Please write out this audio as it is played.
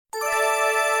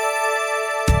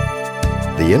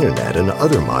The internet and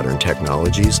other modern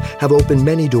technologies have opened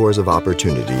many doors of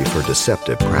opportunity for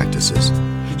deceptive practices.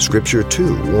 Scripture,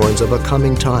 too, warns of a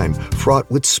coming time fraught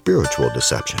with spiritual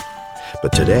deception.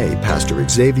 But today, Pastor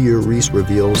Xavier Reese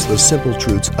reveals the simple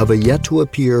truths of a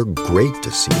yet-to-appear great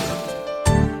deceiver.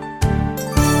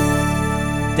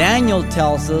 Daniel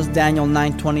tells us, Daniel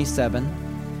 9:27,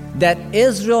 that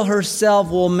Israel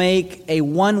herself will make a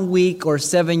 1-week or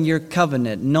 7-year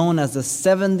covenant known as the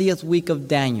 70th week of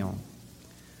Daniel.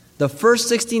 The first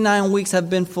 69 weeks have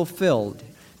been fulfilled.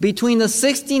 Between the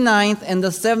 69th and the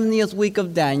 70th week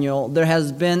of Daniel, there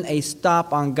has been a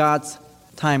stop on God's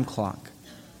time clock.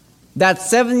 That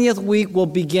 70th week will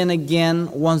begin again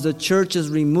once the church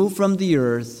is removed from the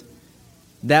earth.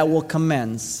 That will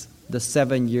commence the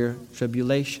 7-year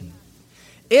tribulation.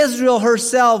 Israel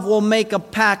herself will make a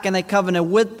pact and a covenant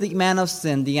with the man of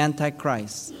sin, the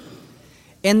Antichrist.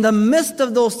 In the midst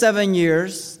of those 7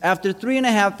 years, after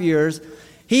 3.5 years,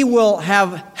 he will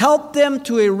have helped them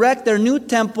to erect their new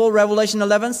temple, Revelation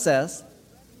 11 says.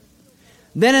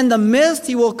 Then in the midst,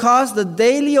 he will cause the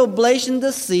daily oblation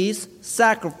to cease,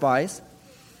 sacrifice,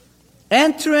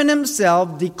 enter in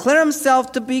himself, declare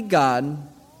himself to be God,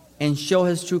 and show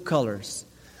his true colors.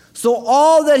 So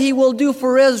all that he will do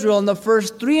for Israel in the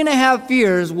first 3.5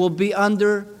 years will be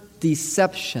under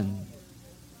deception.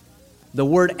 The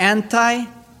word anti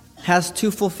has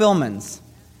 2 fulfillments.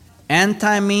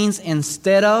 Anti means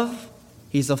instead of,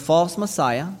 he's a false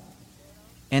Messiah.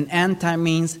 And anti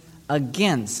means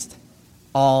against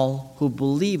all who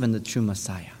believe in the true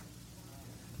Messiah.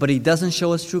 But he doesn't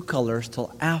show his true colors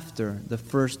till after the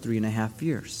first 3.5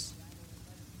 years.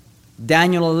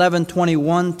 Daniel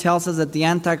 11:21 tells us that the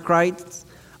Antichrist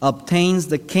obtains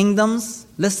the kingdoms,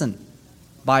 listen,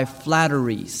 by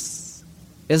flatteries.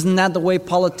 Isn't that the way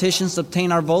politicians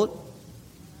obtain our vote?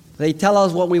 They tell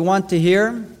us what we want to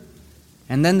hear,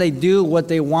 and then they do what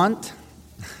they want.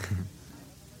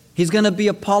 He's going to be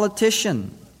a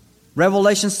politician.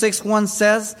 Revelation 6:1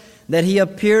 says that he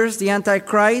appears, the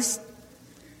Antichrist,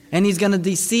 and he's going to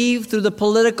deceive through the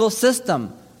political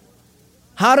system.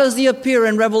 How does he appear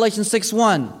in Revelation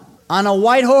 6:1? On a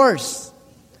white horse.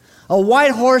 A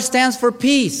white horse stands for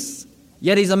peace,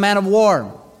 yet he's a man of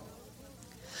war.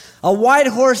 A white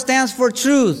horse stands for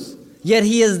truth, yet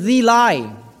he is the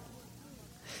lie.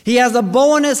 He has a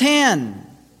bow in his hand,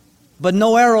 but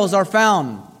no arrows are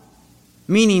found,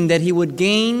 meaning that he would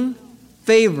gain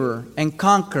favor and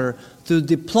conquer through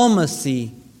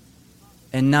diplomacy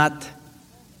and not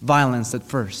violence at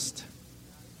first.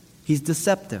 He's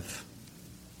deceptive.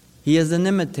 He is an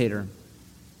imitator.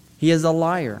 He is a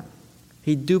liar.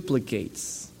 He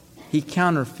duplicates. He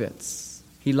counterfeits.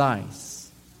 He lies.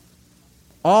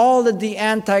 All that the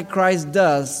Antichrist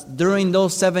does during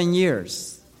those 7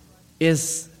 years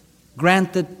is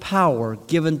granted power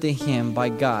given to him by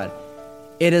God.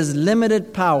 It is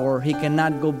limited power. He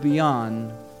cannot go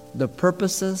beyond the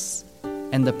purposes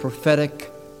and the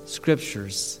prophetic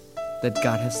scriptures that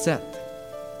God has set.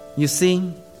 You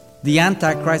see, the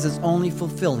Antichrist is only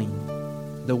fulfilling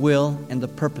the will and the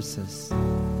purposes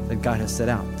that God has set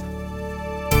out.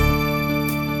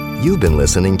 You've been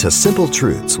listening to Simple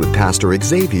Truths with Pastor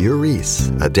Xavier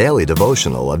Reese, a daily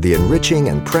devotional of the enriching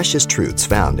and precious truths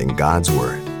found in God's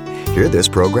Word. Hear this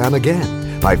program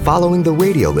again by following the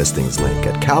radio listings link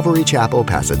at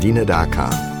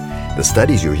CalvaryChapelPasadena.com. The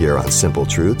studies you hear on Simple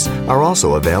Truths are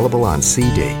also available on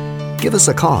CD. Give us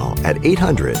a call at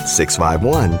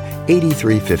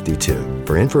 800-651-8352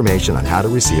 for information on how to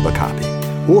receive a copy.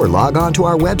 Or log on to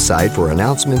our website for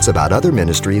announcements about other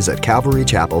ministries at Calvary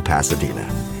Chapel Pasadena.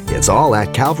 It's all at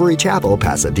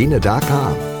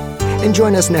CalvaryChapelPasadena.com. And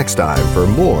join us next time for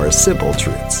more Simple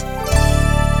Truths.